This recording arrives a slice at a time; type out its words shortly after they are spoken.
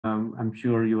I'm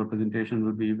sure your presentation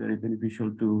will be very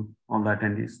beneficial to all the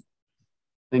attendees.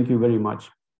 Thank you very much.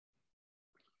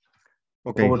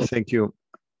 Okay, thank you.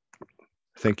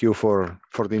 Thank you for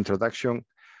the introduction.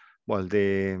 Well,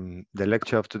 the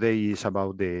lecture of today is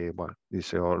about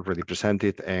it's already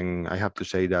presented, and I have to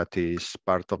say that is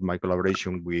part of my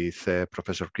collaboration with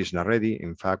Professor Krishna Reddy.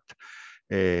 In fact,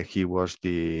 he was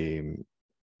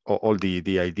all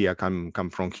the idea come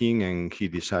from him, and he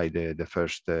decided the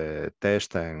first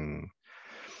test and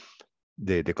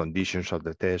the conditions of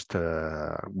the test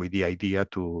with the idea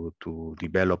to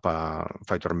develop a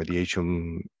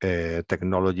phytoremediation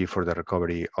technology for the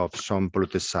recovery of some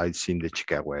polluted sites in the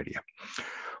Chicago area.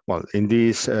 Well, in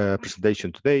this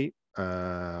presentation today, we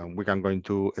are going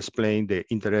to explain the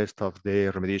interest of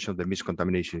the remediation of the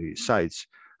miscontamination sites.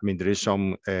 I mean, there is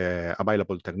some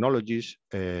available technologies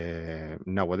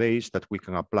nowadays that we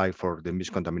can apply for the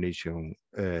miscontamination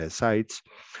sites,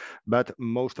 but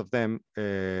most of them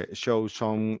show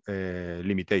some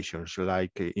limitations,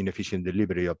 like inefficient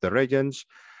delivery of the reagents.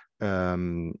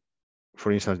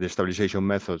 For instance, the stabilization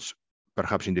methods,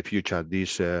 perhaps in the future,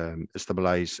 these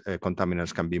stabilized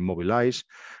contaminants can be mobilized.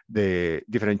 The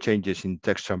different changes in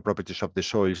texture and properties of the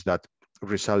soils that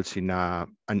results in an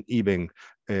uneven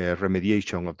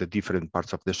remediation of the different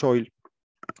parts of the soil.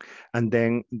 And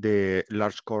then the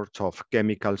large costs of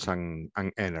chemicals and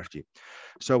energy.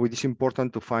 So it is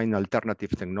important to find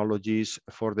alternative technologies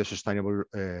for the sustainable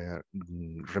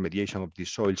remediation of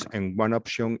these soils. And one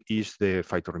option is the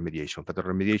phytoremediation.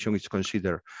 Phytoremediation is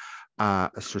considered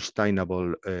a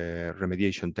sustainable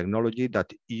remediation technology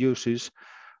that uses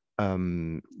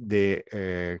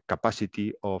the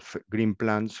capacity of green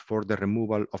plants for the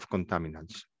removal of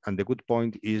contaminants. And the good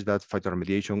point is that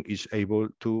phytoremediation is able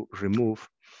to remove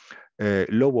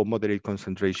low or moderate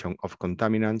concentration of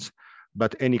contaminants,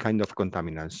 but any kind of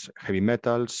contaminants, heavy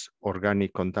metals,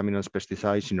 organic contaminants,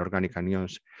 pesticides, inorganic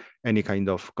anions, any kind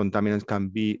of contaminants can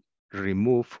be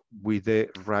removed with the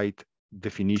right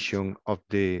definition of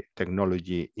the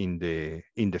technology in the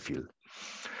field.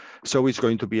 So it's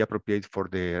going to be appropriate for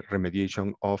the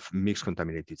remediation of mixed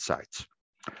contaminated sites.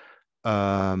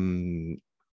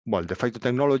 Well, the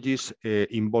phytotechnologies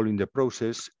involved in the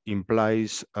process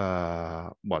implies,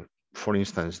 for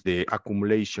instance, the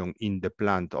accumulation in the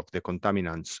plant of the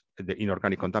contaminants, the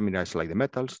inorganic contaminants like the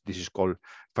metals. This is called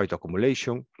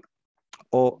phytoaccumulation,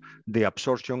 or the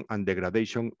absorption and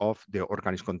degradation of the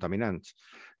organic contaminants.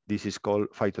 This is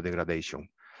called phytodegradation.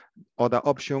 Other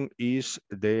option is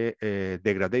the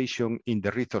degradation in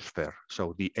the rhizosphere,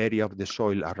 so the area of the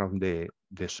soil around the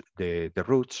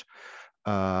roots.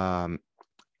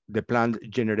 The plant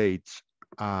generates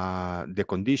the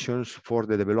conditions for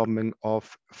the development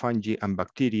of fungi and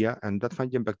bacteria, and that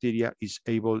fungi and bacteria is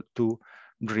able to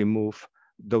remove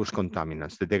those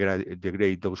contaminants,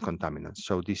 degrade those contaminants.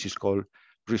 So this is called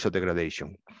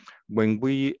rhizodegradation. When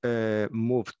we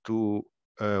move to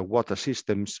water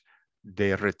systems,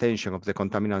 the retention of the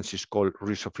contaminants is called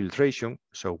rhizofiltration.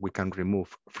 So we can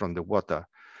remove from the water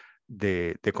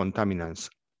the contaminants,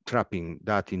 trapping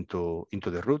that into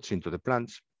the roots, into the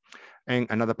plants. And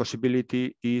another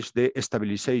possibility is the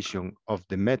stabilization of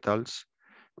the metals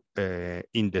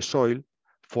in the soil,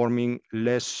 forming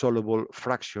less soluble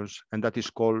fractions, and that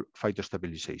is called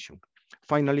phytostabilization.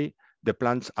 Finally, the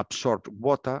plants absorb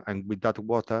water, and with that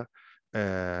water,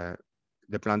 the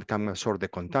plant can absorb the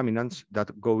contaminants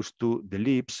that goes to the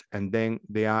leaves, and then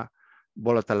they are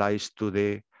volatilized to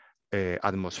the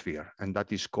atmosphere, and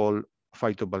that is called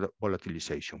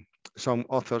phytovolatilization. Some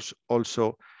authors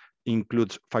also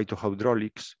include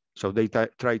phytohydraulics, so they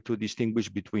try to distinguish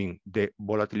between the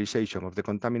volatilization of the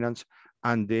contaminants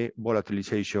and the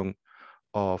volatilization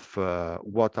of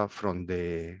water from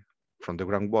the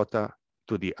groundwater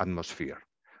to the atmosphere.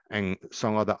 And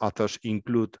some other authors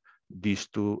include these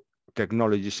two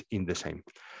technologies in the same.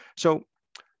 So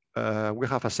we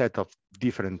have a set of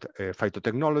different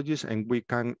phytotechnologies, and we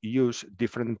can use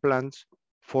different plants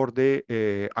for the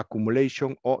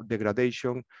accumulation or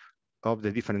degradation of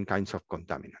the different kinds of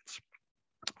contaminants.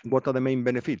 What are the main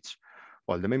benefits?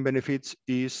 Well, the main benefits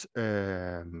is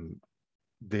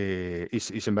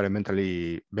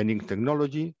environmentally benign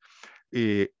technology.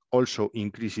 It also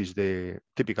increases the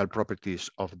typical properties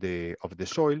of the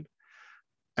soil,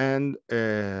 and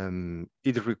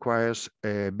it requires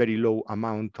a very low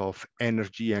amount of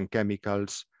energy and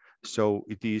chemicals. So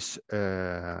it is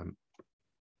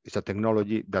it's a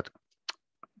technology that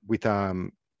with a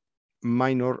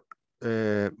minor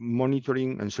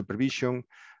monitoring and supervision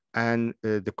and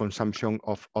the consumption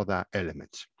of other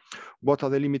elements. What are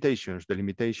the limitations? The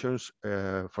limitations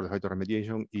for the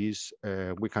phytoremediation is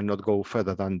we cannot go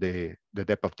further than the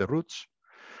depth of the roots.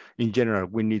 In general,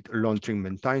 we need long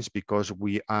treatment times because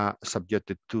we are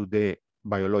subjected to the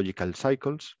biological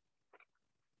cycles.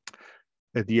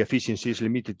 The efficiency is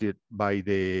limited by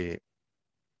the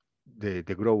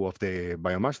growth of the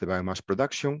biomass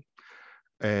production.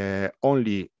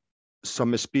 Only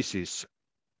some species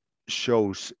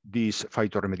shows this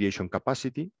phytoremediation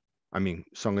capacity. I mean,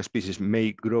 some species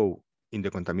may grow in the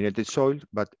contaminated soil,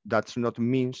 but that's not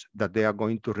means that they are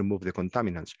going to remove the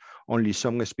contaminants. Only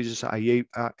some species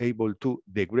are able to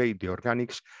degrade the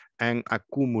organics and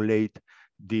accumulate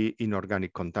the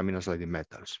inorganic contaminants like the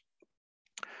metals.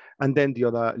 And then the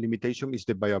other limitation is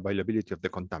the bioavailability of the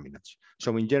contaminants.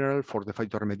 So in general, for the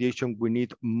phytoremediation, we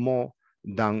need more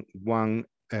than one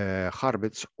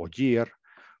harvest or year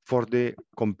for the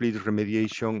complete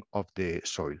remediation of the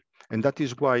soil. And that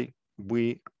is why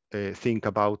we think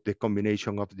about the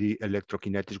combination of the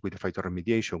electrokinetics with the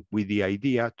phytoremediation, with the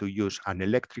idea to use an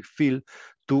electric field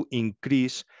to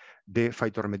increase the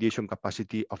phytoremediation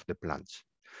capacity of the plants.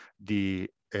 The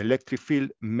electric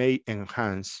field may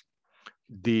enhance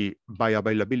the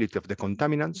bioavailability of the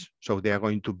contaminants, so they are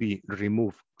going to be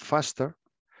removed faster,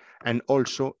 and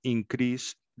also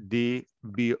increase the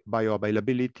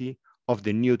bioavailability of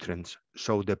the nutrients,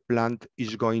 so the plant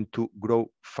is going to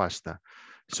grow faster.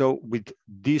 So with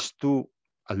these two,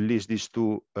 at least these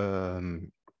two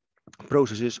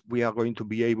processes, we are going to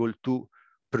be able to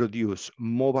produce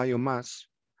more biomass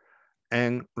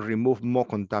and remove more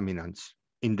contaminants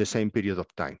in the same period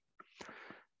of time.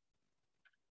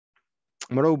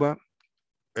 Moreover,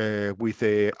 with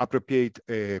the appropriate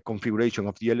configuration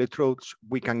of the electrodes,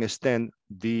 we can extend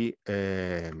the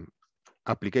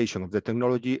application of the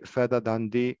technology further than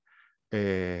the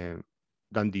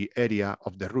area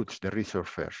of the roots, the root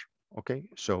surface. Okay,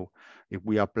 so if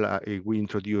we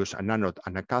introduce an anode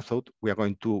and a cathode, we are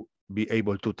going to be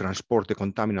able to transport the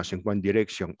contaminants in one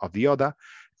direction or the other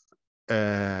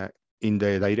in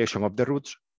the direction of the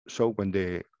roots. So when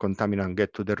the contaminant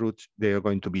get to the roots, they are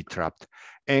going to be trapped.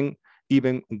 And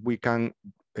even we can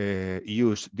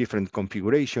use different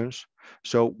configurations,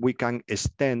 so we can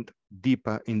extend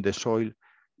deeper in the soil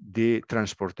the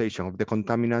transportation of the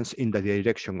contaminants in the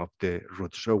direction of the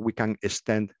roots. So we can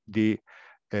extend the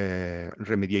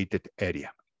remediated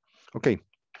area. Okay,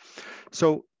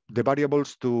 so the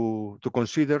variables to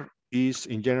consider is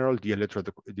in general the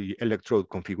electrode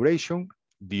configuration,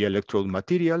 the electrode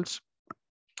materials,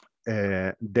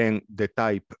 then the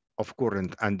type of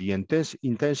current and the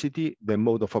intensity, the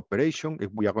mode of operation,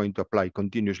 if we are going to apply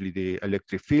continuously the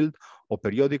electric field or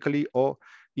periodically, or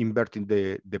inverting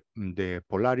the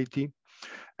polarity,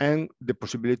 and the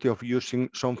possibility of using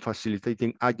some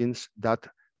facilitating agents that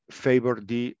favor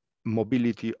the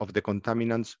mobility of the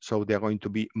contaminants, so they are going to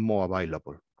be more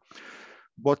available.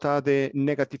 What are the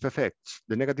negative effects?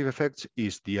 The negative effects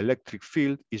is the electric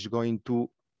field is going to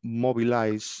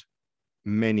mobilize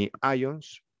many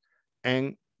ions,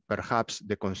 and perhaps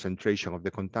the concentration of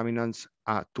the contaminants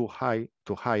are too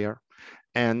higher,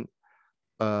 and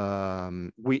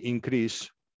we increase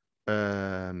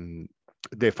the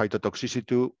phytotoxicity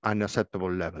to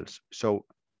unacceptable levels. So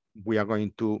we are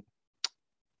going to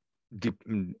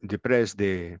depress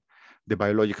the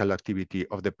biological activity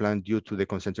of the plant due to the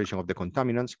concentration of the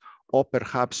contaminants, or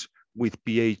perhaps with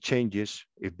pH changes,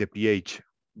 if the pH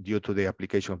due to the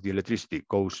application of the electricity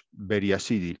goes very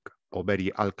acidic or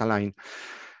very alkaline,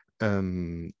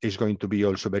 is going to be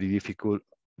also very difficult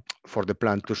for the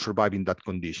plant to survive in that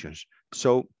conditions.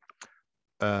 So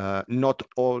not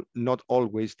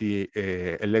always the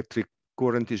electric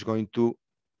current is going to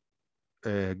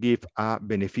give a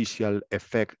beneficial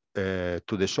effect to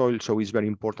the soil. So it's very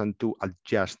important to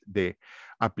adjust the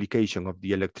application of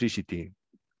the electricity,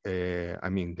 I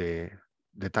mean the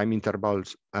time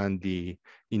intervals and the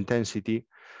intensity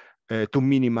to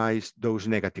minimize those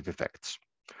negative effects.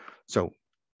 So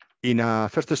in a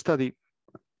first study,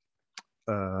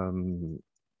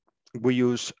 we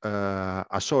use a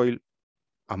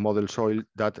model soil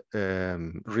that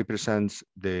represents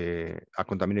a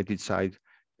contaminated site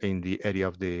in the area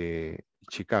of the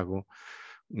Chicago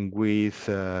with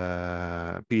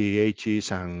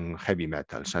PAHs and heavy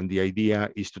metals. And the idea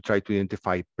is to try to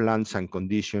identify plants and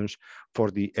conditions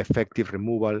for the effective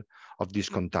removal of these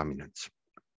contaminants.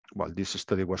 Well, this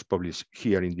study was published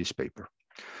here in this paper.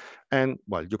 And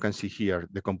well, you can see here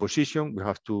the composition. We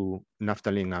have 2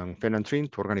 naphthalene and phenanthrene,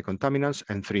 2 organic contaminants,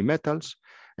 and 3 metals.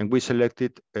 And we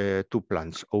selected 2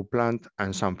 plants, oat plant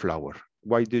and sunflower.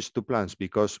 Why these 2 plants?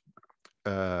 Because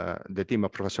the team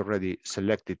of Professor Reddy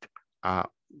selected an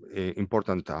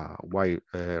important wide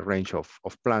range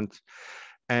of plants.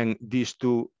 And these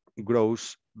 2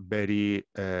 grows very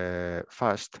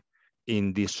fast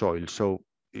in this soil. So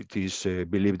it is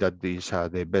believed that these are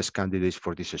the best candidates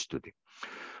for this study.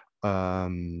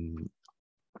 In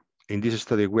this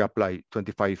study, we apply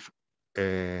 25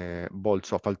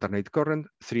 volts of alternate current,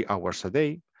 3 hours a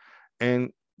day.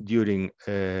 And during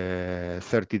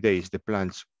 30 days, the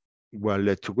plants were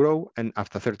let to grow. And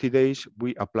after 30 days,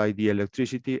 we apply the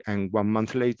electricity. And 1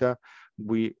 month later,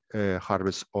 we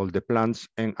harvest all the plants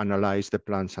and analyze the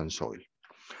plants and soil.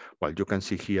 Well, you can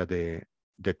see here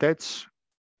the tests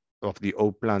of the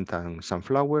oat plant and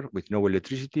sunflower with no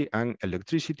electricity and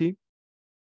electricity.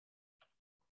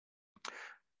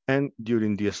 And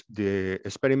during the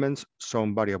experiments,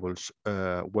 some variables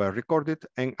were recorded,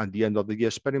 and at the end of the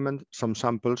experiment, some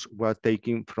samples were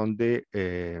taken from the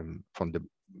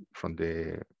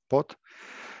pot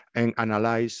and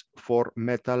analyzed for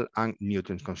metal and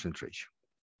nutrient concentration.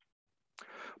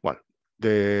 Well,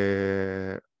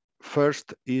 the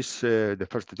first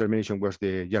determination was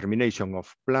the germination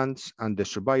of plants and the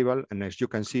survival. And as you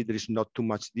can see, there is not too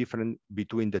much difference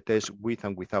between the test with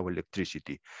and without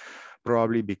electricity,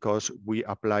 probably because we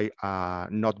apply a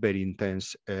not very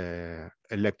intense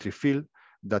electric field.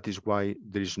 That is why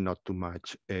there is not too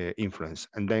much influence.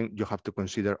 And then you have to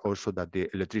consider also that the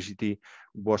electricity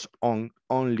was on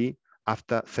only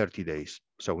after 30 days.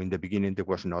 So in the beginning, there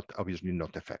was obviously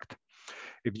not effect.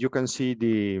 If you can see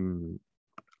the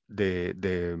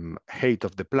height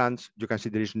of the plants, you can see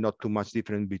there is not too much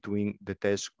difference between the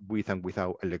test with and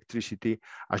without electricity.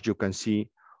 As you can see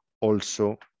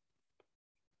also,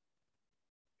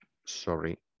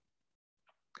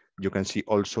 you can see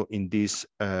also in this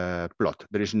plot,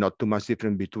 there is not too much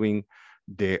difference between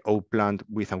the oat plant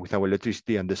with and without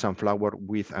electricity and the sunflower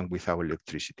with and without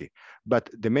electricity. But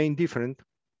the main difference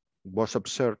was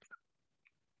observed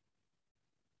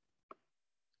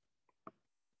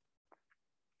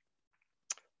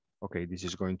okay, this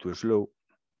is going too slow.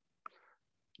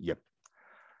 Yep.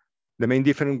 The main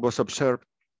difference was observed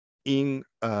in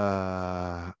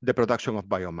the production of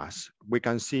biomass. We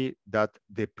can see that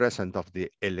the presence of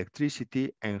the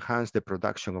electricity enhanced the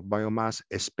production of biomass,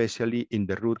 especially in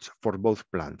the roots for both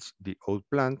plants, the oat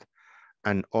plant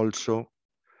and also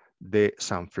the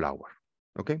sunflower,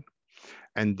 okay?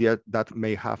 And that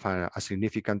may have a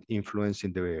significant influence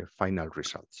in the final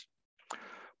results.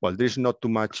 Well, there's not too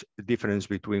much difference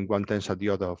between one test and the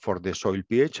other for the soil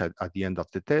pH at the end of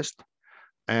the test.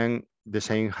 And the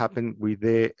same happened with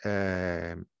the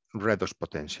redox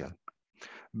potential.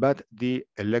 But the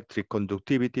electric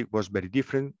conductivity was very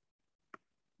different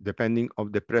depending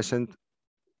on the presence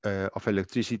of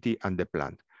electricity and the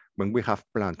plant. When we have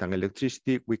plant and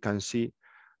electricity, we can see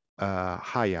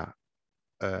higher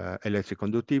electric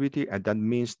conductivity, and that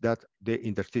means that the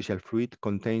interstitial fluid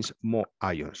contains more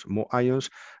ions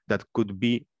that could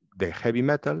be the heavy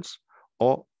metals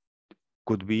or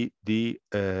could be the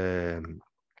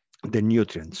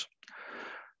nutrients.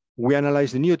 We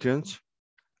analyze the nutrients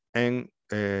and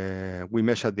we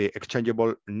measure the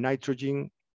exchangeable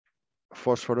nitrogen,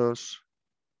 phosphorus,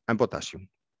 and potassium.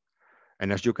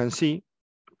 And as you can see,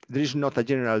 there is not a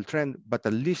general trend, but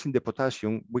at least in the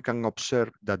potassium, we can observe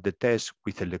that the tests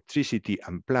with electricity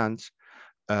and plants,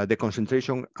 the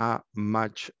concentration are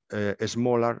much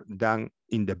smaller than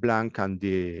in the blank and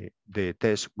the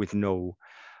test with no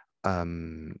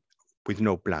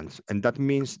plants. And that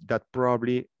means that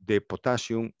probably the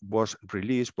potassium was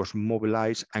released, was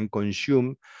mobilized and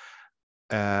consumed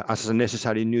as a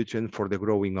necessary nutrient for the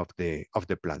growing of the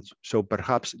plants. So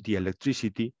perhaps the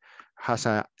electricity has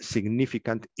a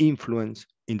significant influence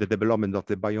in the development of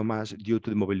the biomass due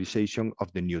to the mobilization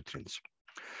of the nutrients.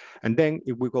 And then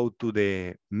if we go to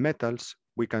the metals,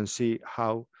 we can see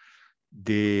how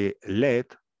the lead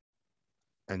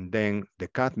and then the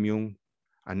cadmium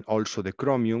and also the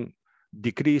chromium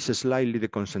decrease slightly the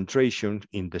concentration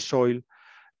in the soil,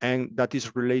 and that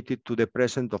is related to the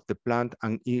presence of the plant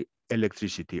and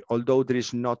electricity, although there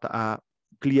is not a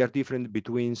clear difference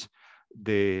between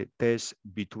the tests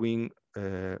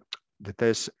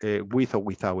with or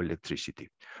without electricity.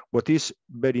 What is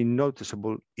very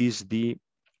noticeable is the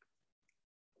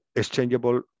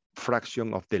exchangeable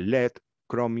fraction of the lead,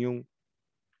 chromium,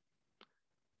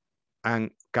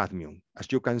 and cadmium. As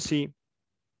you can see,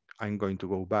 I'm going to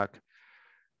go back.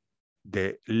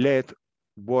 The lead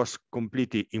was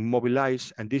completely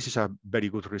immobilized, and this is a very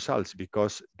good result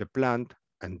because the plant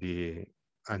and the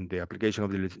application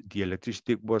of the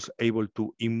electricity was able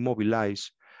to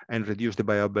immobilize and reduce the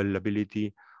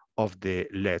bioavailability of the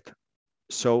lead.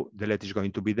 So the lead is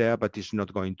going to be there, but it's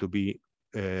not going to be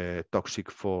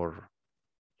toxic for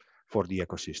the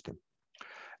ecosystem.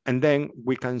 And then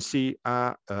we can see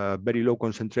a very low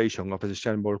concentration of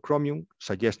exchangeable chromium,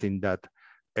 suggesting that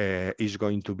is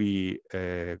going to be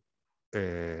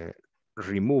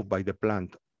removed by the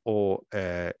plant or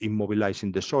immobilized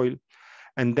in the soil,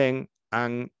 and then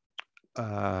an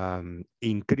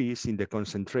increase in the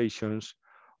concentrations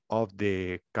of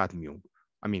the cadmium.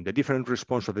 I mean, the different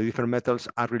response of the different metals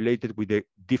are related with the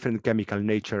different chemical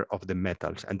nature of the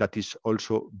metals. And that is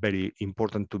also very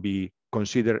important to be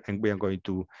considered. And we are going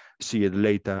to see it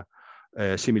later,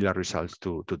 similar results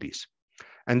to this.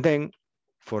 And then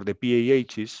for the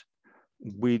PAHs,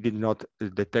 we did not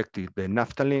detect the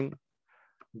naphthalene,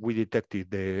 we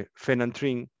detected the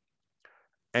phenanthrene.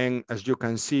 And as you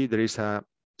can see, there is a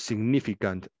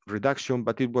significant reduction,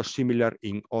 but it was similar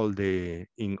in all the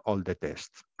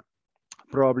tests.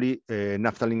 Probably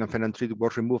naphthalene and phenanthrene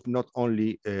was removed not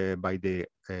only by the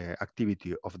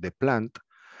activity of the plant,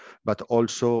 but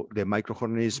also the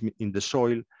microorganism in the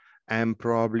soil, and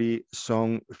probably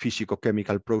some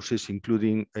physicochemical process,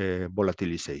 including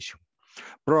volatilization.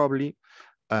 Probably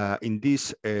in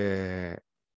these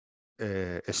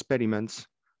experiments,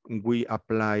 we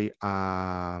apply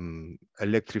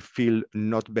electric field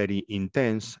not very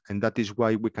intense, and that is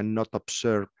why we cannot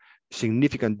observe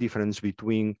significant difference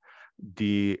between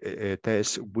the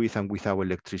tests with and without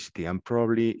electricity. And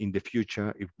probably in the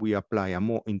future, if we apply a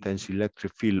more intense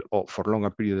electric field or for longer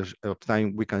periods of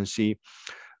time, we can see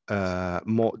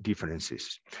more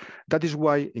differences. That is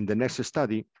why in the next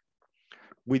study,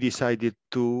 we decided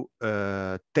to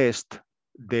test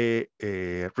the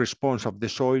response of the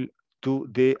soil to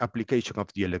the application of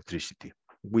the electricity.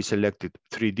 We selected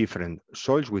 3 different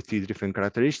soils with 3 different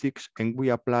characteristics, and we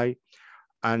apply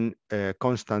an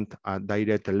constant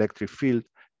direct electric field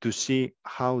to see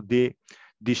how the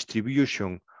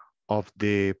distribution of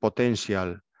the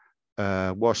potential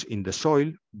was in the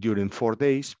soil during 4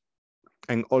 days,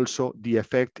 and also the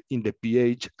effect in the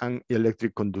pH and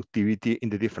electric conductivity in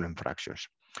the different fractions.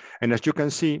 And as you can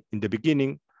see, in the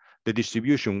beginning, the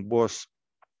distribution was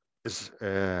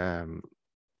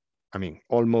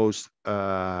almost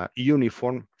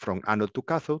uniform from anode to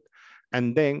cathode.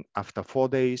 And then after 4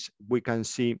 days, we can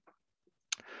see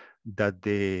that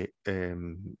the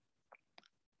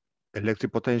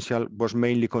electric potential was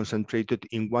mainly concentrated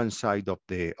in one side of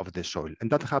the soil.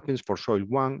 And that happens for soil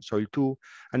 1, soil 2,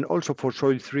 and also for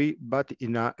soil 3, but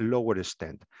in a lower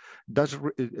extent. Those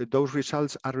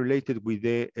results are related with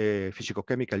the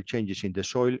physicochemical changes in the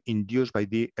soil induced by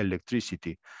the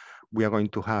electricity. We are going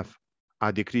to have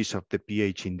a decrease of the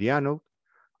pH in the anode,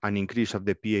 an increase of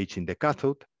the pH in the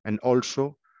cathode, and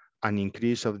also an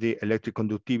increase of the electric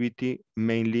conductivity,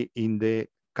 mainly in the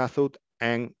cathode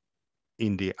and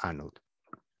in the anode.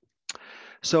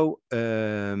 So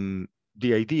the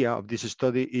idea of this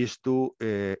study is to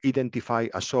identify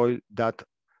a soil that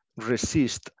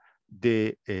resists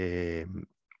the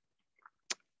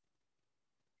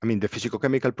the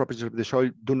physicochemical properties of the soil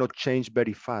do not change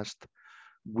very fast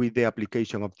with the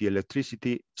application of the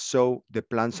electricity, so the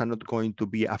plants are not going to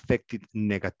be affected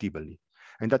negatively.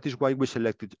 And that is why we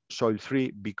selected soil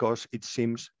 3, because it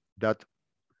seems that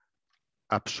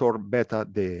absorb better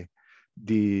the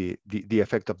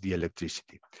effect of the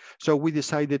electricity. So we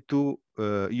decided to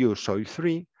use soil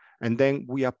 3, and then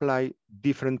we apply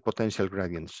different potential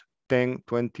gradients, 10,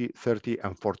 20, 30,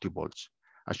 and 40 volts.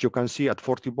 As you can see, at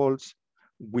 40 volts,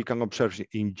 we can observe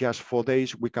in just 4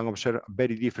 days, we can observe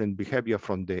very different behavior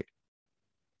from the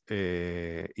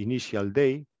initial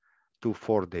day to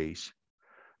 4 days.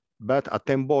 But at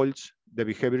 10 volts, the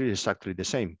behavior is exactly the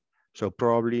same. So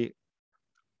probably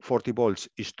 40 volts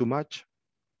is too much,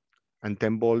 and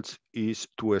 10 volts is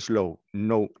too slow,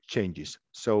 no changes.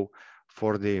 So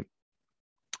for the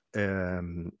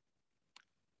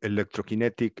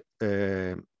electrokinetic,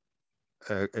 the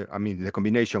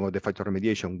combination of the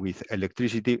phytoremediation with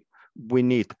electricity, we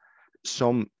need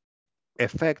some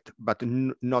effect, but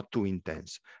not too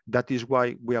intense. That is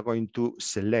why we are going to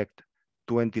select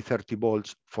 20, 30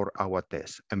 volts for our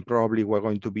test. And probably we're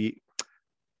going to be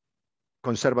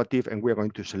conservative, and we're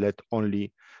going to select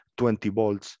only 20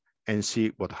 volts and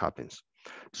see what happens.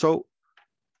 So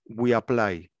we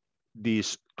apply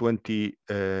these 20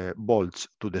 volts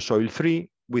to the soil 3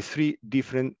 with 3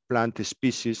 different plant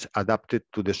species adapted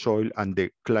to the soil and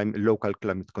the local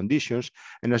climate conditions.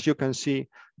 And as you can see,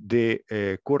 the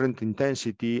current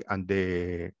intensity and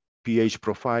the pH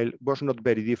profile was not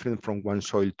very different from one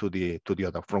soil to the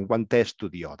other, from one test to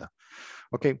the other.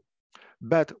 Okay.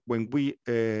 But when we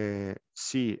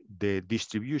see the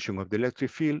distribution of the electric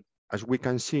field, as you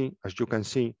can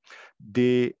see,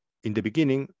 in the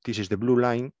beginning, this is the blue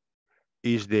line,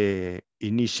 is the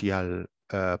initial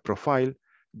profile.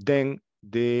 Then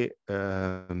the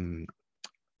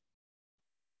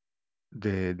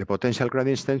the potential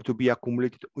gradients tend to be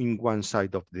accumulated in one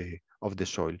side of the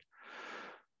soil.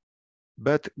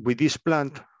 But with this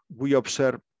plant, we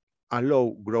observe a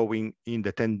low growing in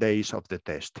the 10 days of the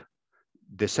test.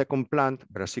 The second plant,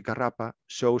 Brassica rapa,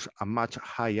 shows a much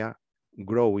higher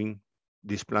growing.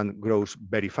 This plant grows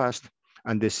very fast,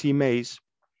 and the sea maize,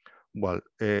 well,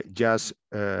 just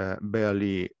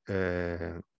barely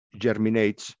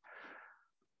germinates,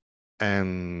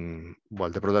 and well,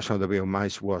 the production of the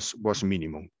biomass was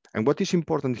minimum. And what is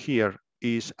important here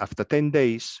is after 10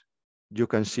 days, you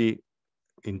can see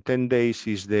in 10 days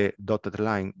is the dotted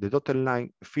line. The dotted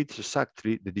line fits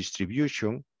exactly the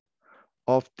distribution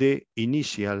of the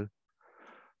initial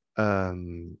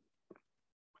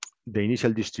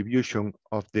distribution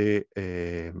of the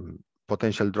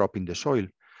potential drop in the soil.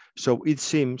 So it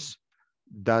seems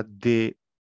that the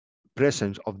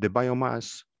presence of the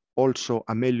biomass also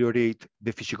ameliorate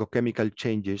the physicochemical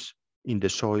changes in the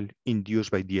soil induced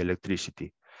by the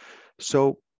electricity.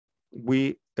 So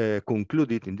we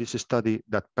concluded in this study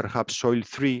that perhaps soil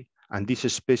 3 and this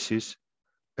species,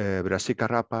 Brassica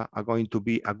rapa, are going to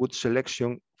be a good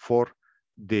selection for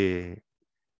the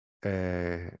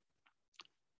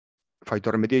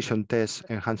phytoremediation test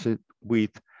enhanced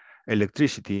with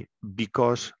electricity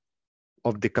because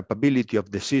of the capability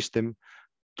of the system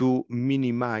to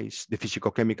minimize the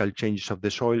physicochemical changes of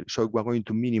the soil. So we're going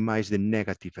to minimize the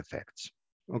negative effects,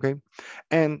 okay?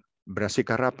 And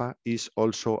Brassica rapa is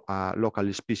also a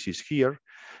local species here,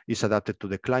 is adapted to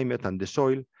the climate and the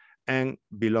soil, and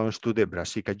belongs to the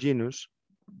Brassica genus,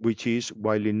 which is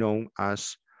widely known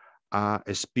as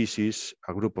a species,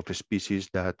 a group of species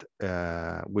that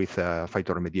with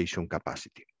phytoremediation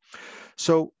capacity.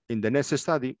 So in the next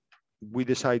study, we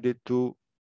decided to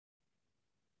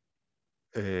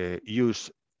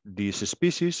use these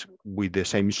species with the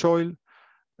same soil,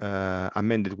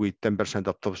 amended with 10%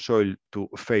 of topsoil to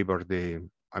favor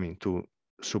to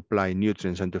supply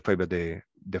nutrients and to favor the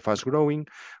fast growing,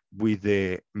 with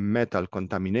the metal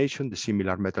contamination, the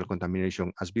similar metal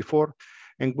contamination as before.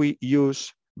 And we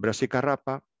use Brassica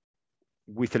rapa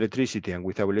with electricity and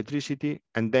without electricity,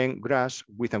 and then grass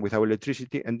with and without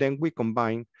electricity, and then we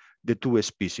combine the two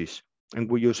species, and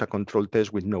we use a control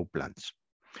test with no plants.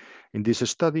 In this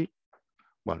study,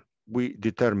 well, we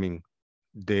determine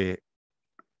the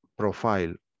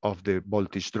profile of the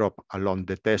voltage drop along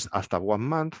the test after 1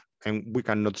 month, and we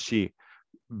cannot see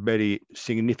very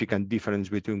significant difference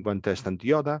between one test and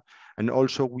the other. And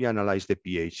also we analyze the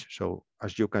pH. So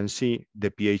as you can see,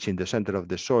 the pH in the center of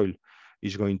the soil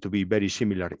is going to be very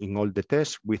similar in all the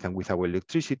tests with and without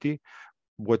electricity.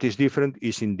 What is different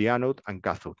is in the anode and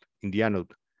cathode. In the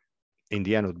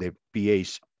anode, the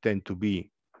pH tend to be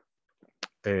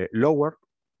lower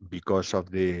because of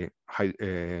the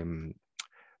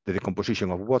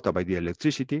decomposition of water by the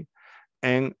electricity,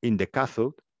 and in the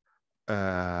cathode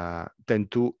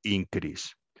tend to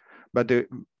increase. But the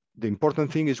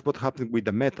important thing is what happened with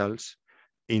the metals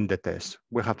in the test.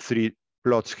 We have 3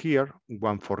 plots here,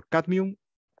 one for cadmium,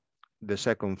 the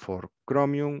second for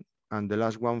chromium, and the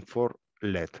last one for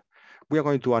lead. We are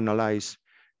going to analyze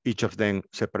each of them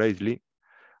separately.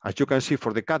 As you can see,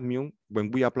 for the cadmium, when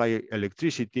we apply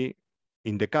electricity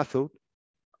in the cathode,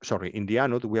 in the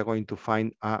anode, we are going to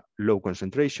find a low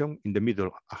concentration, in the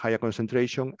middle, a higher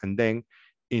concentration, and then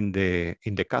in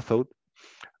the cathode,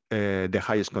 the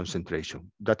highest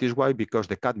concentration. That is why, because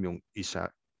the cadmium is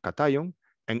a cation,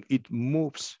 and it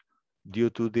moves due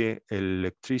to the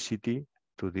electricity,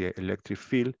 to the electric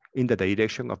field in the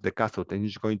direction of the cathode, and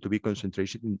it's going to be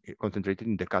concentrated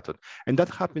in the cathode. And that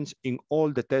happens in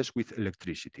all the tests with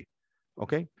electricity,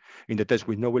 okay? In the test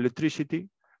with no electricity,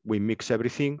 we mix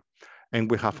everything, and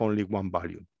we have only one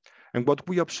value. And what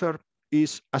we observe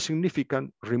is a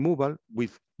significant removal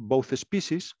with both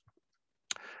species,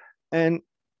 and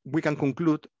we can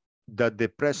conclude that the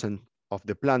presence of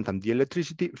the plant and the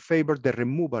electricity favor the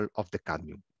removal of the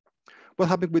cadmium. What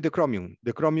happened with the chromium?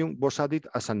 The chromium was added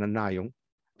as an anion,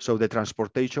 so the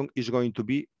transportation is going to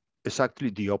be exactly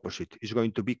the opposite. It's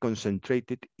going to be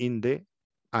concentrated in the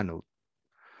anode,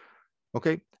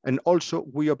 okay? And also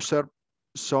we observe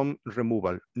some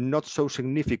removal, not so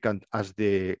significant as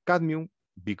the cadmium,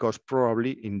 because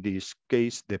probably in this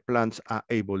case, the plants are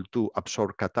able to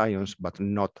absorb cations, but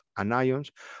not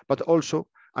anions, but also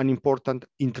an important,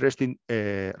 interesting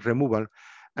removal.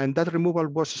 And that removal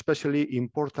was especially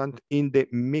important in the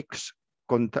mixed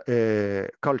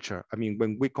culture. I mean,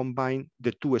 when we combine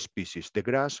the two species, the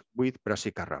grass with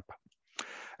Brassica rapa.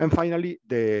 And finally,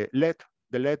 the lead,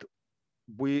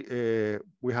 we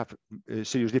have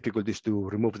serious difficulties to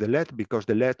remove the lead because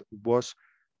the lead was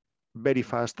very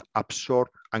fast absorb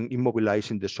and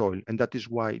immobilize in the soil. And that is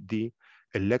why the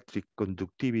electric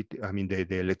conductivity,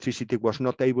 the electricity was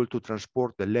not able to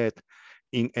transport the lead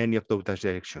in any of those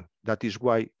directions. That is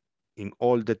why in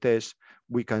all the tests,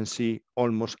 we can see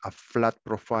almost a flat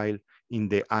profile in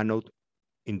the anode,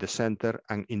 in the center,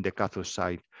 and in the cathode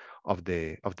side of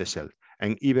the cell.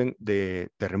 And even the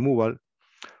removal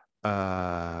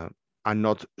are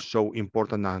not so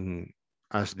important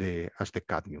as the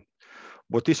cadmium.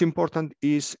 What is important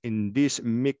is in this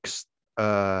mixed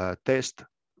test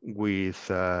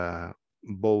with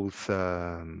both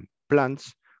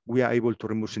plants, we are able to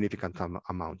remove significant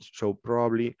amounts. So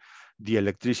probably the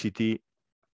electricity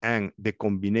and the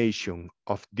combination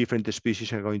of different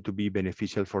species are going to be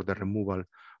beneficial for the removal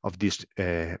of these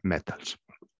metals.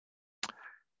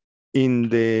 In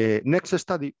the next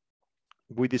study,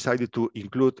 we decided to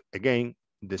include again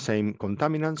the same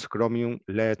contaminants, chromium,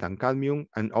 lead, and cadmium,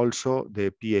 and also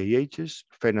the PAHs,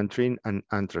 phenanthrene and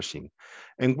anthracene.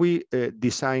 And we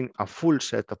designed a full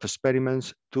set of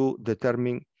experiments to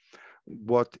determine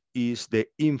what is the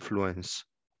influence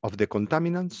of the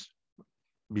contaminants,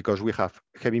 because we have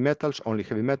heavy metals, only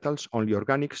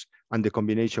organics, and the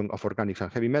combination of organics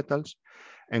and heavy metals.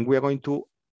 And we are going to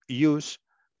use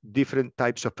different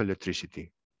types of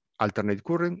electricity: alternate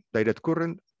current, direct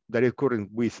current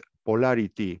with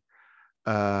polarity,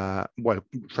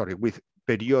 with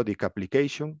periodic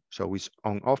application. So it's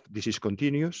on-off. This is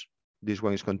continuous. This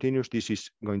one is continuous. This is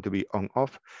going to be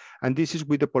on-off. And this is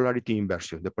with the polarity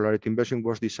inversion. The polarity inversion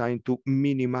was designed to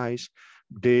minimize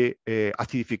the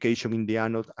acidification in the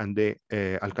anode and the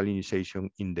alkalinization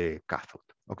in the cathode.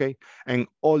 Okay, and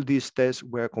all these tests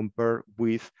were compared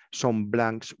with some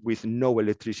blanks with no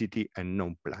electricity and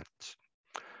no plants.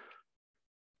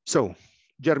 So,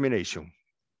 germination.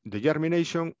 The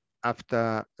germination,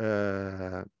 after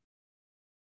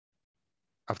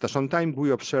some time,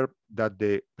 we observed that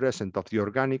the presence of the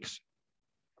organics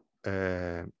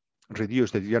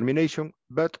reduced the germination,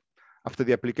 but after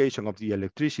the application of the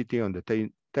electricity on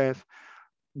the test,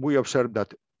 we observed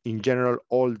that in general,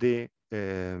 all the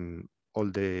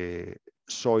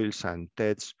soils and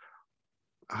tests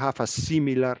have a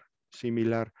similar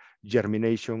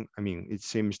germination. I mean, it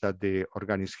seems that the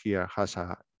organics here has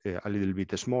a little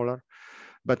bit smaller,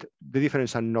 but the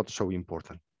difference are not so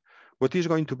important. What is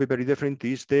going to be very different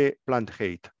is the plant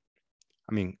height.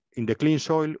 I mean, in the clean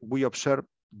soil, we observe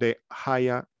the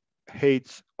higher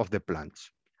heights of the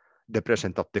plants. The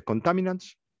presence of the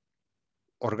contaminants,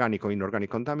 organic or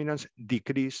inorganic contaminants,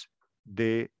 decrease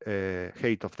the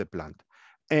height of the plant.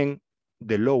 And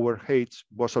the lower heights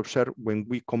was observed when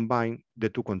we combine the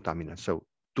two contaminants. So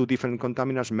two different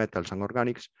contaminants, metals and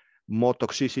organics, more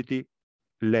toxicity,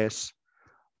 less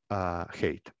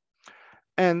height.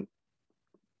 And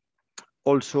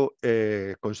also,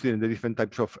 considering the different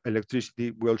types of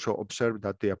electricity, we also observe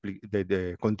that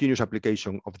the continuous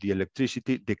application of the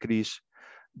electricity decrease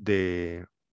the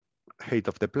height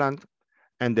of the plant,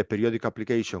 and the periodic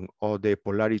application of the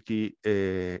polarity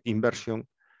inversion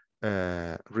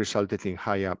resulted in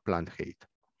higher plant height.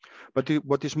 But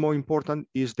what is more important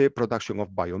is the production of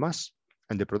biomass,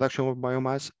 and the production of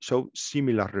biomass show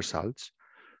similar results.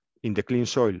 In the clean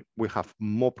soil, we have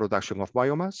more production of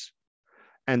biomass,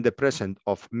 and the presence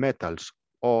of metals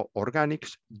or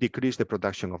organics decrease the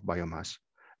production of biomass.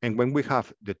 And when we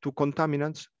have the two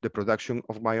contaminants, the production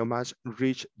of biomass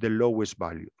reach the lowest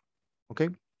value, okay?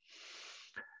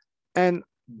 And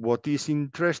what is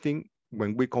interesting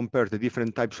when we compare the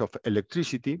different types of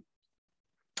electricity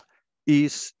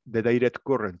is the direct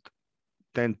current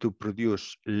tend to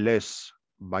produce less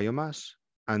biomass,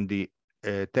 and the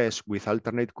test with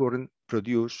alternate current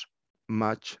produce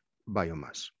much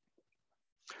biomass.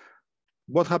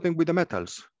 What happened with the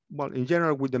metals? Well, in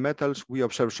general, with the metals, we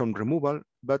observe some removal,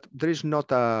 but there is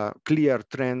not a clear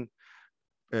trend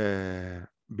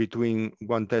between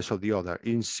one test or the other.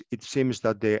 It seems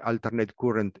that the alternate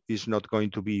current is not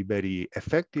going to be very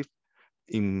effective,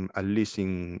 at least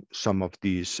in some of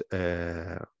these,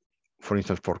 for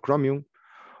instance, for chromium,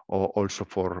 or also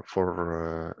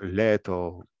for lead,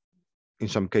 or in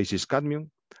some cases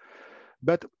cadmium.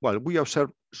 But well, we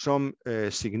observe some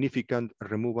significant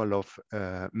removal of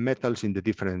metals in the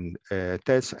different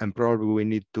tests, and probably we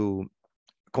need to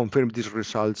confirm these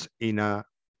results in a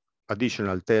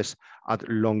additional test at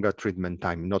longer treatment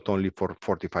time, not only for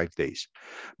 45 days.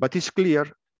 But it's clear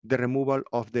the removal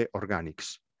of the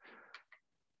organics.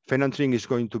 Phenanthrene is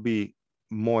going to be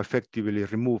more effectively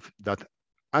removed than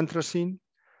anthracene,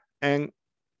 and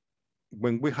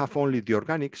when we have only the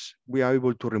organics, we are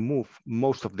able to remove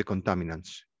most of the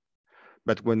contaminants.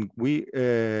 But when we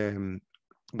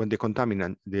when the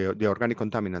contaminant, the organic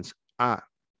contaminants are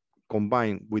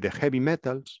combined with the heavy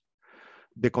metals,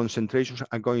 the concentrations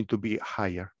are going to be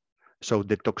higher. So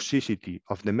the toxicity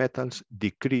of the metals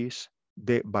decrease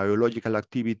the biological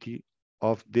activity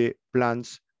of the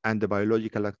plants and the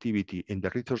biological activity in the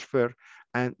lithosphere,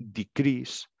 and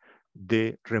decrease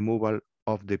the removal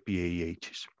of the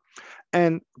PAHs.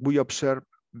 And we observe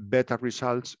better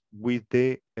results with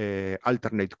the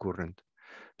alternate current.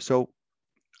 So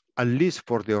at least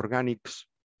for the organics,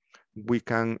 we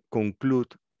can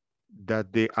conclude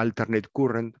that the alternate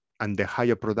current and the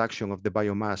higher production of the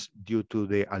biomass due to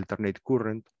the alternate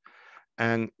current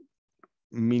and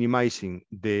minimizing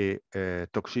the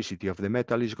toxicity of the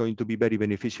metal is going to be very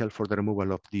beneficial for the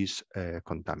removal of these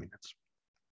contaminants,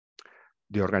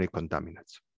 the organic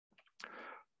contaminants.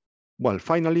 Well,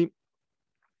 finally,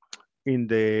 in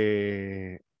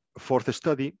the fourth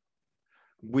study,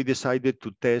 we decided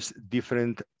to test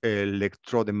different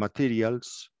electrode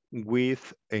materials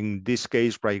with, in this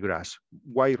case, ryegrass.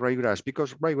 Why ryegrass?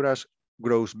 Because ryegrass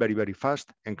grows very, very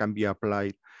fast and can be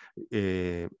applied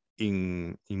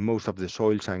in most of the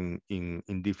soils and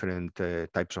in different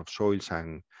types of soils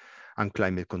and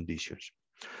climate conditions.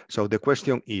 So the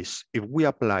question is, if we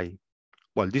apply,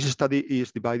 well, this study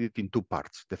is divided in two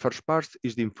parts. The first part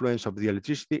is the influence of the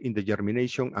electricity in the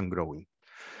germination and growing.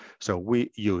 So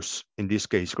we use, in this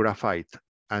case, graphite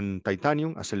and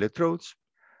titanium as electrodes,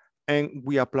 and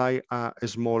we apply a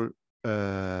small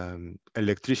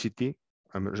electricity,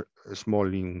 a small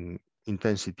in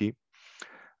intensity,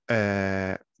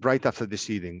 right after the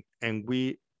seeding. And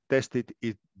we tested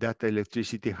if that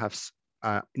electricity has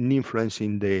an influence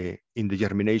in the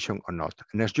germination or not.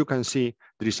 And as you can see,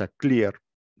 there is a clear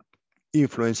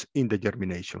influence in the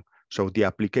germination. So the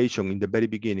application in the very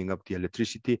beginning of the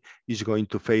electricity is going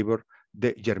to favor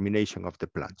the germination of the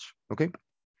plants, okay?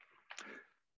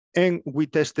 And we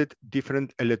tested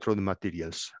different electrode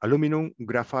materials, aluminum,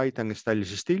 graphite, and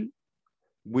stainless steel,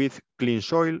 with clean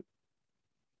soil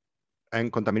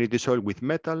and contaminated soil with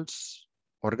metals,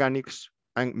 organics,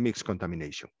 and mixed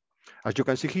contamination. As you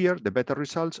can see here, the better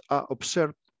results are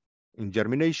observed in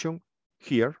germination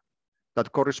here,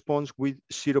 that corresponds with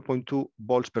 0.2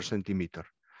 volts per centimeter.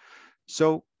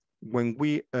 So when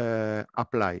we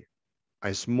apply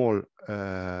a small,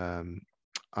 a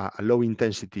low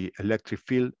intensity electric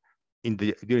field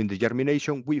during the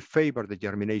germination, we favor the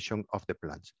germination of the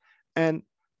plants. And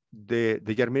the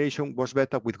germination was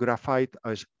better with graphite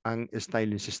and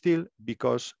stainless steel,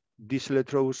 because these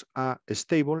electrodes are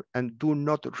stable and do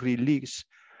not release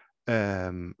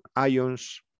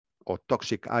ions or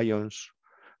toxic ions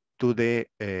to the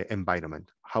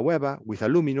environment. However, with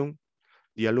aluminum,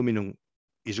 the aluminum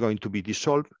is going to be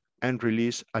dissolved and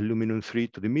release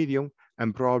aluminum-3 to the medium,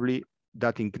 and probably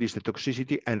that increase the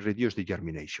toxicity and reduce the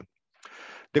germination.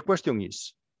 The question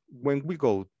is, when we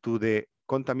go to the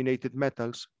contaminated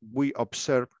metals, we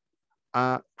observe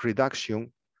a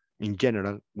reduction. In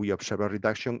general, we observe a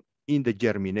reduction in the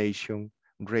germination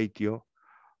ratio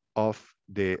of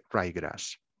the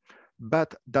ryegrass.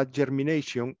 But that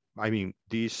germination, I mean,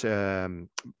 this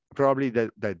probably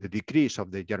the decrease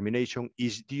of the germination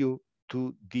is due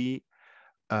to the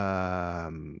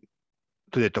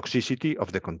toxicity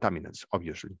of the contaminants,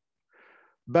 obviously.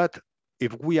 But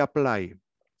if we apply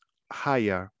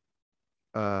higher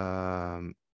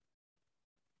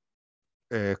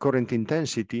current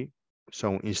intensity,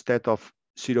 so instead of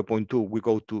 0.2, we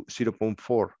go to 0.4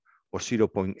 or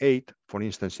 0.8, for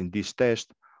instance, in this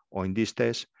test or in this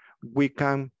test, we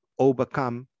can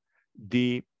overcome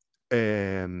the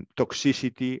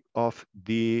toxicity of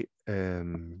the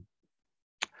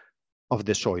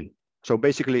soil. So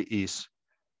basically is,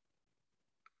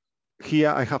 here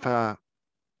I have a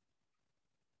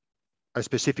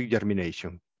specific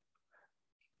germination.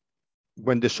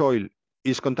 When the soil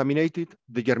is contaminated,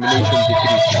 the germination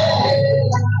decreases.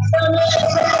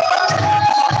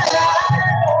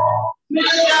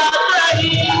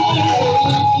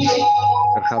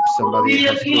 Perhaps somebody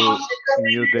has to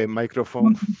mute the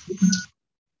microphone.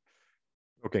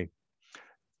 Okay.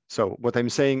 So what I'm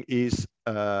saying is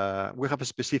we have a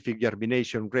specific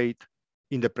germination rate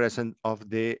in the presence of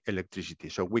the electricity.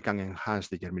 So we can enhance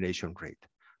the germination rate.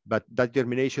 But that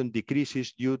germination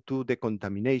decreases due to the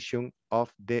contamination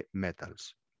of the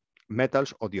metals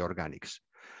or the organics.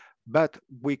 But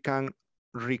we can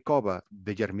recover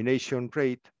the germination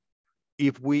rate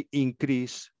if we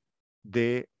increase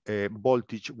the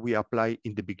voltage we apply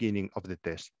in the beginning of the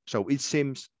test. So it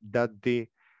seems that the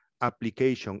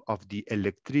application of the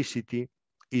electricity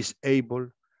is able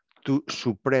to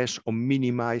suppress or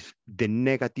minimize the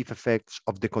negative effects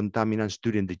of the contaminants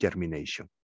during the germination.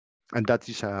 And that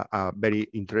is a very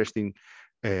interesting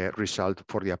result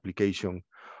for the application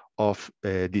of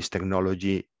this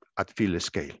technology at field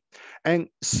scale. And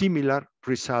similar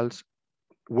results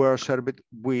were observed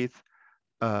with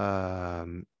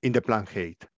in the plant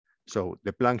height. So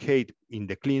the plant height in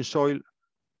the clean soil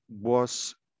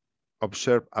was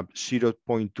observed at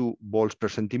 0.2 volts per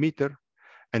centimeter,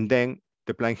 and then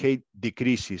the plant height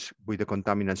decreases with the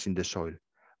contaminants in the soil.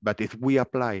 But if we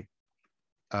apply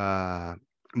a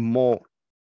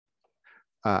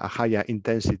higher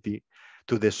intensity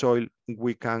to the soil,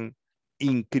 we can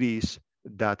increase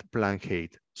that plant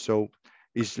height. So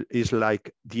it's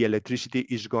like the electricity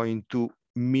is going to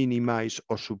minimize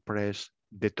or suppress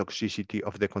the toxicity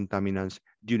of the contaminants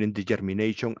during the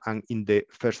germination and in the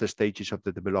first stages of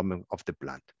the development of the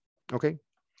plant. Okay.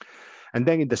 And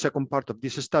then in the second part of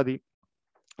this study,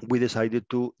 we decided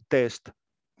to test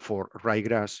for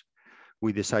ryegrass.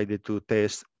 We decided to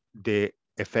test the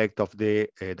effect of the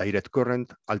direct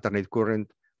current, alternate current,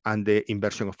 and the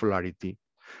inversion of polarity.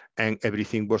 And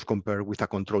everything was compared with a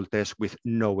control test with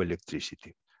no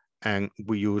electricity. And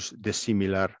we used the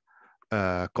similar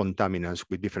contaminants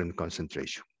with different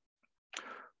concentration.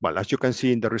 Well, as you can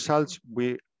see in the results,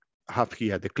 we have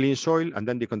here the clean soil and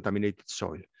then the contaminated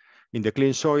soil. In the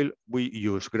clean soil, we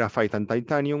use graphite and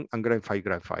titanium and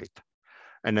graphite.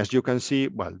 And as you can see,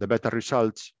 well, the better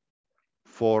results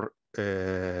for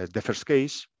the first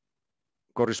case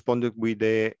corresponded with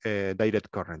the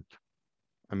direct current.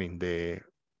 I mean, the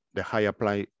higher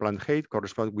plant height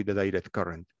corresponds with the direct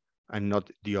current and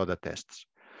not the other tests.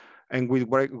 And with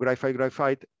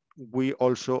graphite, we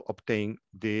also obtain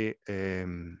the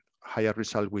higher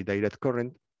result with direct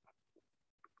current,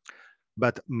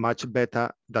 but much better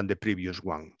than the previous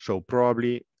one. So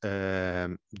probably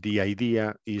the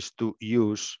idea is to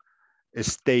use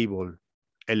stable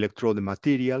electrode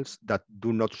materials that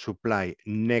do not supply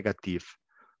negative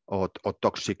or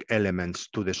toxic elements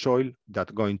to the soil that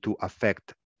are going to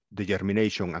affect the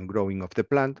germination and growing of the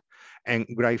plant. And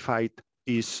graphite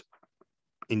is,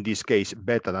 in this case,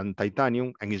 better than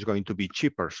titanium and is going to be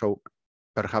cheaper. So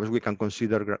perhaps we can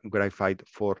consider graphite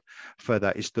for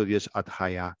further studies at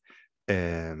higher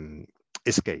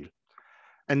scale.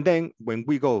 And then when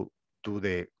we go to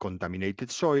the contaminated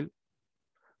soil,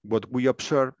 what we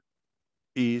observe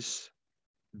is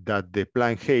that the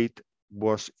plant height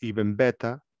was even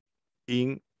better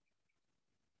in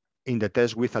the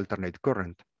test with alternate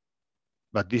current.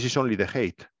 But this is only the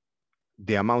height.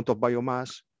 The amount of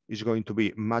biomass is going to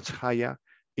be much higher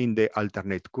in the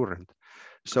alternate current.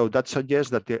 So that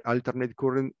suggests that the alternate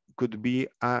current could be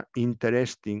a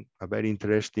very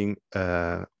interesting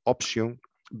option,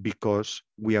 because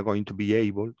we are going to be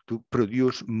able to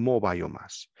produce more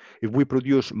biomass. If we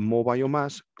produce more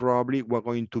biomass, probably we're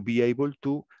going to be able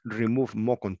to remove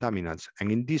more contaminants. And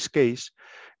in this case,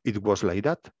 it was like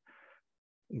that.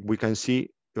 We can see,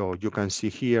 or you can see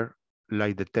here,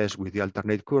 like the test with the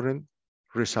alternate current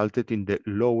resulted in the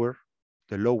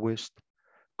lowest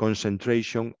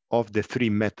concentration of the three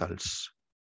metals,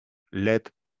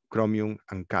 lead, chromium,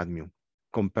 and cadmium,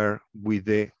 compared with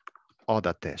the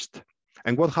other test.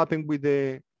 And what happened with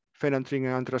the phenanthrene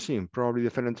and anthracene? Probably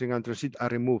the phenanthrene and anthracene are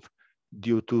removed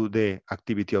due to the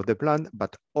activity of the plant,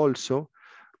 but also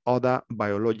other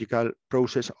biological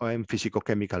processes and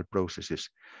physicochemical processes.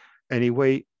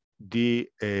 Anyway, the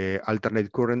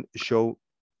alternate current show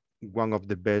one of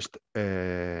the best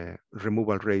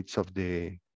removal rates of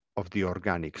the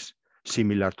organics,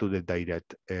 similar to the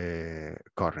direct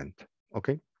current.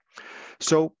 Okay,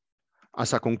 so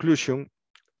as a conclusion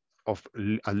of,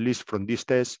 at least from this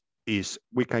test, is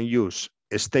we can use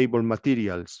stable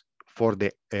materials for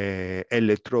the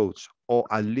electrodes, or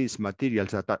at least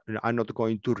materials that are not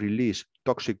going to release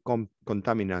toxic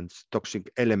contaminants, toxic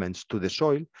elements to the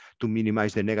soil, to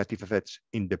minimize the negative effects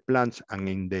in the plants and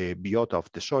in the biota of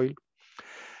the soil.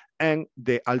 And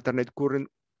the alternate current,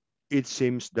 it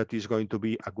seems that is going to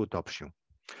be a good option.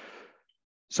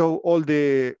 So all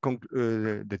the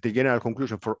general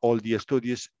conclusion for all the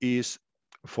studies is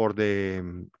for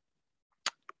the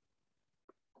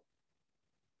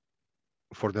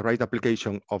right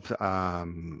application of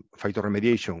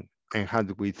phytoremediation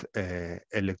enhanced with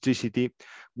electricity,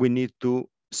 we need to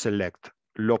select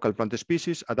local plant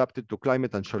species adapted to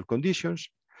climate and soil conditions.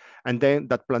 And then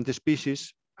that plant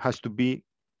species has to be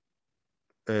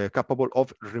capable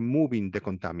of removing the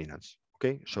contaminants.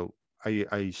 Okay, so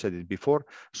I said it before,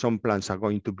 some plants are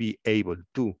going to be able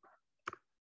to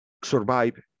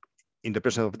survive in the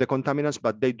presence of the contaminants,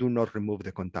 but they do not remove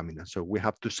the contaminants. So we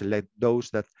have to select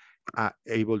those that are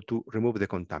able to remove the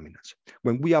contaminants.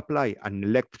 When we apply an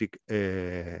electric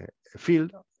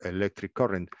field, electric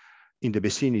current in the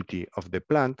vicinity of the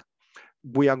plant,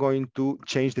 we are going to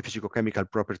change the physicochemical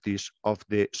properties of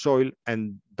the soil,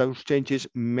 and those changes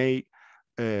may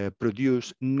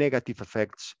produce negative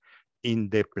effects in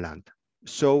the plant.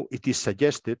 So it is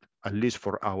suggested, at least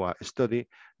for our study,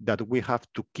 that we have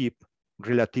to keep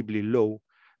relatively low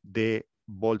the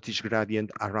voltage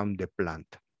gradient around the plant.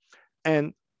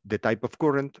 And the type of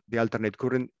current, the alternate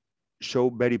current,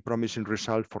 show very promising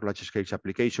results for large scale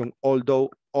application, although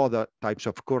other types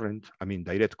of current, I mean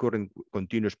direct current,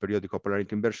 continuous periodic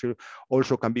polarity inversion,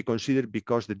 also can be considered,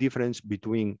 because the difference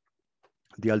between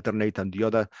the alternate and the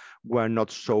other were not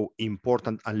so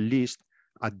important, at least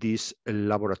at this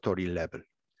laboratory level.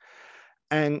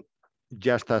 And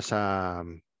just as a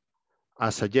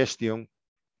suggestion,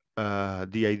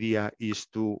 the idea is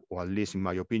to, or at least in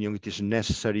my opinion, it is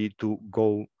necessary to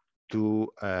go to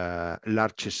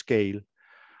large scale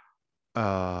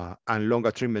and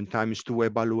longer treatment times to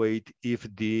evaluate if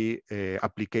the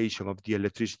application of the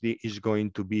electricity is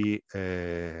going to be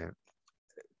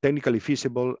technically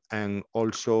feasible and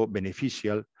also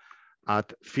beneficial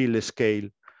at field scale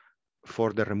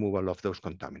for the removal of those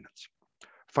contaminants.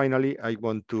 Finally, I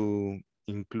want to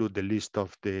include the list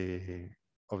of the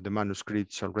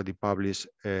manuscripts already published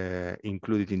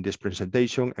included in this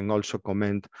presentation, and also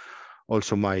comment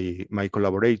also my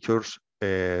collaborators.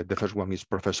 The first one is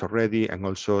Professor Reddy, and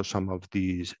also some of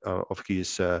his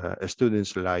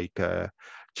students like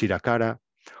Chirakara,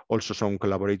 also some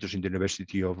collaborators in the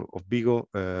University of Vigo,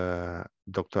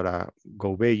 Dr.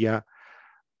 Gouveia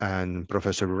and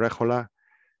Professor Urejola,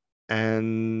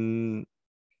 and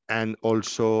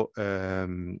also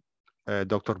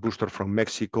Dr. Buster from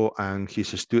Mexico and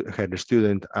her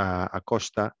student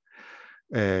Acosta,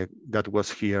 that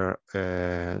was here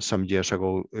some years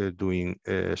ago doing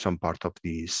some part of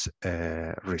these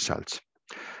results.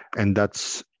 And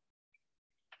that's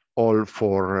all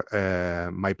for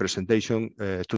my presentation.